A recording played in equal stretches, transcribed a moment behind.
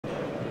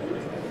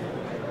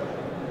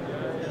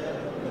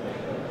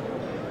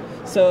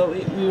So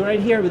we're right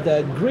here with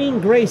the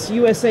Green Grace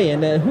USA,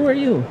 and who are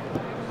you?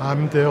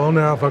 I'm the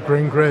owner of a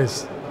Green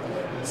Grace.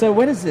 So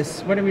what is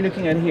this? What are we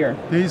looking at here?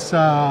 This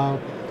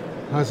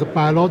has a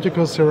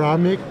biological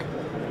ceramic.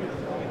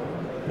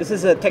 This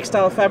is a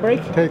textile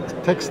fabric?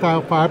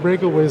 Textile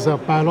fabric with a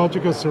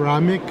biological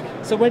ceramic.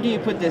 So where do you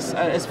put this?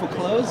 Is for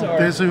clothes or?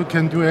 This you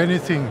can do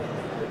anything.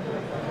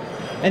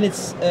 And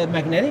it's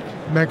magnetic?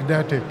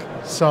 Magnetic,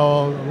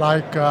 so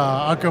like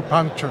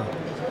acupuncture.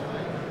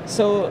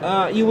 So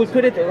you would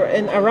put it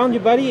around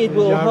your body, it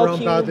will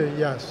help you? Around body,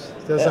 yes.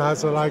 This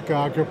has like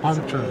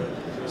acupuncture.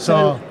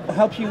 So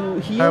help you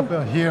heal?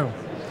 Help heal,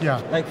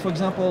 yeah. Like for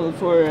example,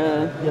 for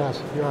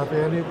yes, you have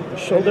any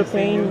shoulder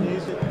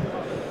pain,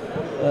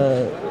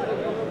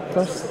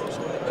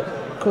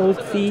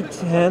 cold feet,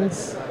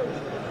 hands.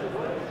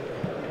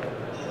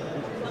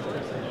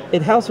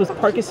 It helps with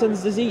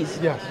Parkinson's disease.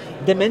 Yes.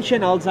 Dementia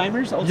and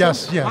Alzheimer's also?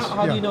 Yes, yes.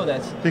 How do you know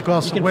that?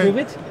 Because you can prove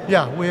it?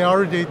 Yeah,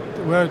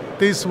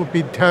 this will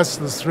be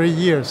tested 3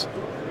 years.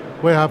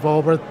 We have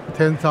over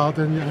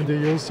 10,000 end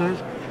users.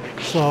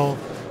 So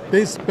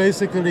this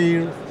basically,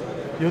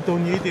 you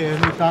don't need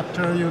any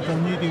doctor, you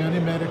don't need any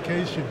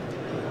medication.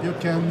 You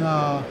can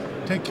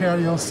take care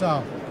of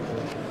yourself.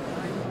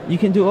 You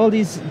can do all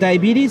these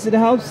diabetes, it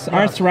helps, yes.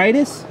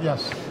 Arthritis?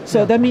 Yes.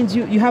 So that means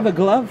you have a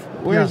glove?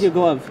 Where is your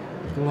glove?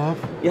 Glove.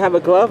 You have a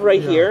glove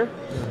right here,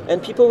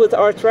 and people with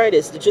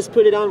arthritis, they just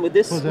put it on with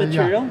this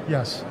material?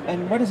 Yes.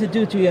 And what does it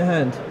do to your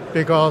hand?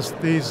 Because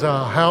these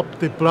help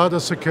the blood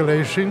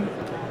circulation,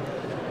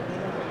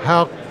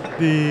 help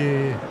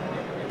the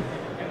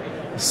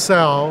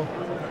cell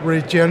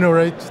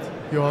regenerate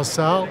your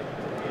cell,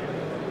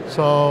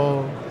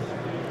 so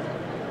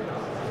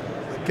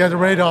get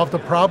rid of the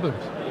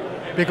problems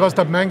because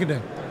the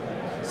magnet.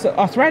 So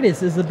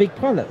arthritis is a big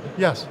problem?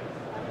 Yes.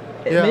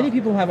 Yeah. Many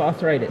people have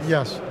arthritis.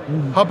 Yes.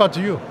 How about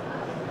you?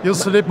 You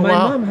sleep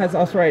well? My mom has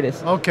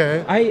arthritis.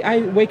 Okay.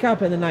 I wake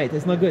up in the night.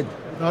 It's not good.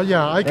 Oh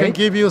yeah, I can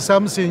give you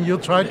something. You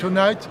try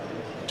tonight.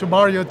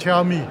 Tomorrow you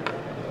tell me.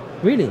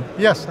 Really?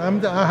 Yes,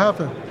 I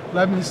have it.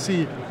 Let me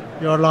see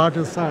your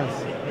larger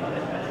size.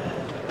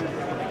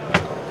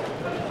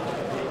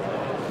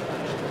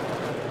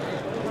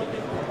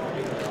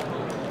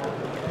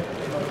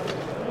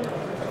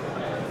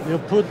 You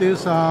put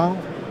this on.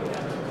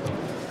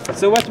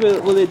 So what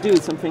will it do,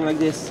 something like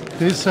this?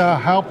 This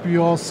help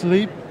your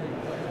sleep.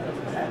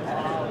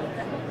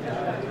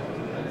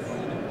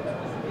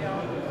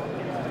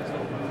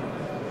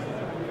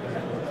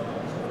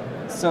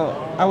 So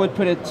I would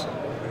put it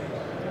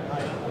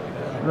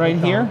right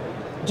here,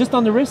 just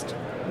on the wrist?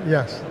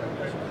 Yes.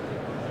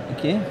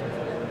 Okay.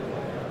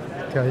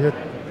 Okay,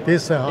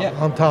 this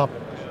on top.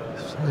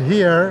 So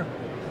here,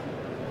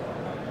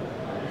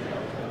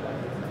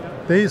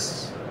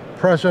 this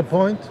pressure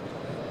point.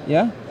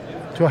 Yeah.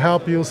 To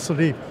help you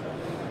sleep.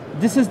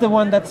 This is the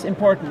one that's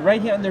important, right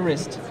here on the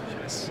wrist.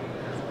 Yes.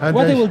 And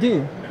what it will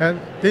do? And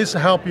this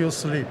help you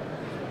sleep.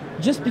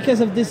 Just because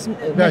of this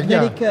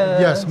magnetic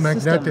yes,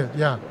 magnetic, system.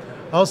 yeah.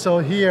 Also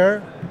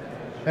here,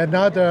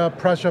 another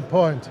pressure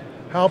point,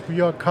 help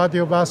your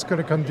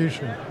cardiovascular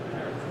condition.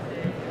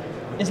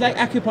 It's like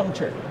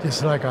acupuncture.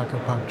 It's like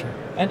acupuncture.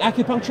 And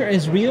acupuncture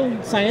is real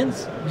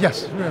science?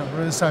 Yes,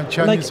 real science.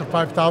 Chinese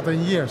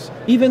 5,000 years.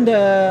 Even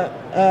the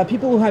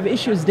people who have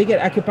issues, they get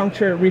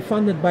acupuncture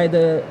refunded by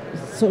the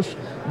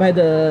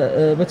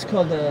what's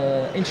called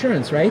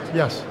insurance, right?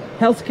 Yes.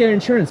 Healthcare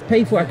insurance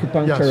pay for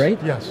acupuncture, yes, right?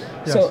 Yes.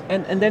 So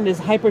and then there's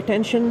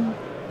hypertension.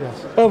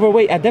 Yes.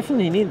 Overweight. I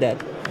definitely need that.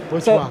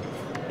 Which one?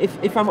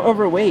 If I'm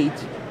overweight.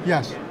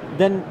 Yes.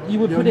 Then you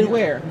would put it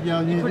where?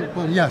 Yeah,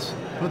 yes.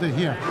 Put it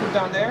here. Put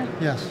down there?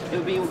 Yes. It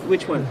would be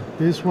which one?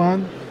 This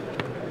one.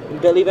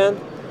 Belly band?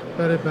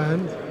 Belly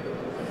band.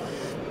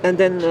 And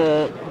then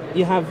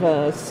you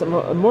have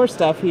some more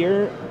stuff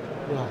here.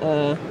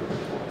 Yeah.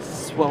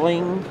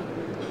 Swelling,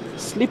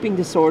 sleeping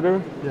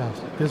disorder.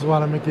 Yes. This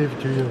one I'm going to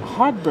give to you.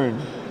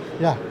 Heartburn.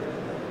 Yeah.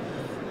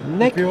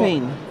 Neck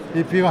pain.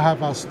 If you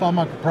have a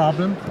stomach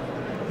problem,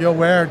 you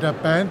wear the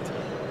band.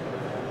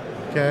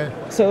 Okay.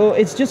 So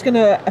it's just going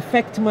to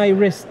affect my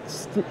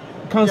wrists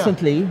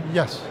constantly. Yeah.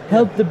 Yes.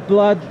 Help the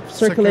blood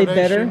circulate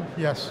better.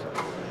 Yes.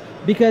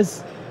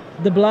 Because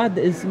the blood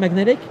is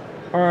magnetic,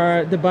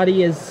 or the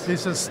body is.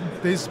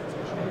 This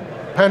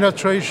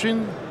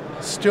penetration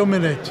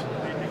stimulates.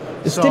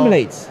 It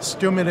stimulates.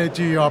 Stimulate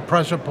your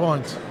pressure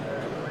points.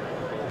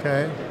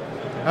 Okay.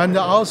 And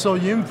also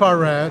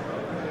infrared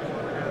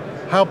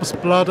helps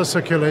blood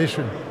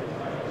circulation.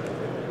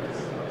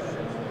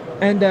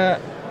 And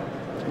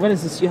what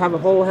is this? You have a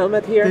whole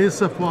helmet here?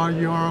 This is for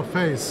your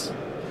face.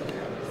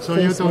 So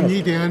you don't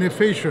need any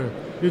facial.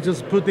 You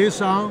just put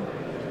this on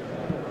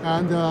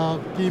and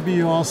keep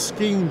your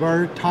skin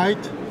very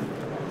tight.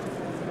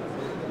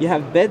 You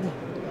have bed?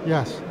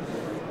 Yes.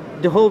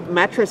 The whole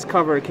mattress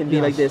cover can be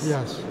like this?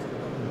 Yes.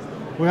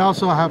 We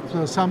also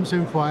have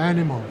something for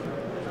animal,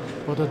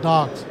 for the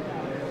dogs.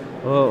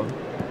 Oh.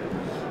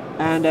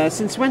 And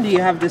since when do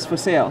you have this for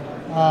sale?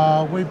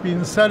 We've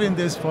been selling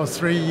this for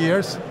 3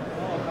 years.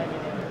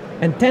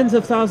 And tens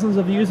of thousands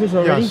of users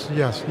already?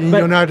 Yes, in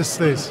But United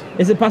States.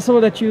 is it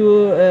possible that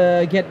you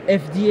get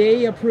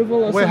FDA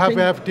approval or We something?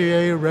 have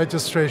FDA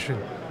registration.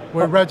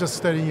 We're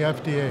registered in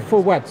FDA.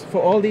 For what?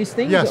 For all these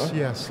things? Yes, or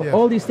yes, for yes.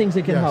 all these things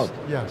it can Yes, help.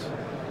 yes.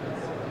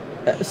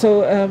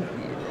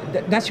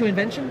 That's your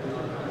invention?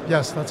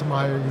 Yes, that's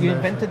my invention. You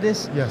invented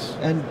this? Yes.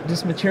 And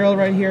this material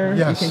right here,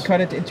 Yes. you can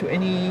cut it into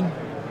any...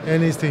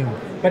 Anything.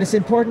 But it's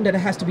important that it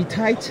has to be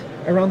tight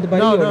around the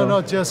body?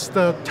 No, just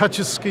touch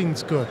the skin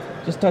is good.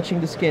 Just touching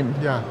the skin.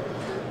 Yeah.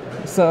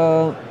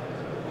 So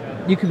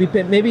you could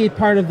be maybe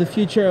part of the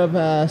future of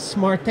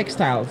smart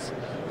textiles.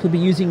 Could be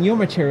using your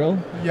material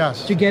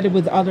Yes. together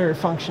with other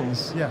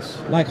functions. Yes.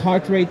 Like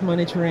heart rate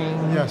monitoring.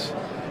 Yes.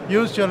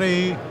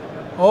 Usually,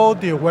 all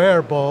the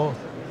wearable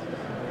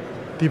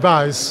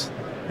device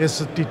is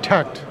to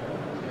detect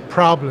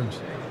problems,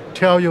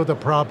 tell you the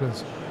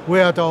problems. We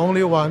are the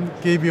only one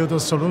give you the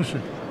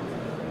solution.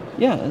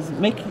 Yeah,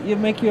 make you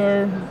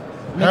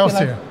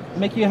Healthier.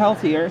 make you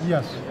healthier.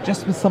 Yes.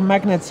 Just with some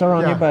magnets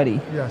around your body.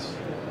 Yes.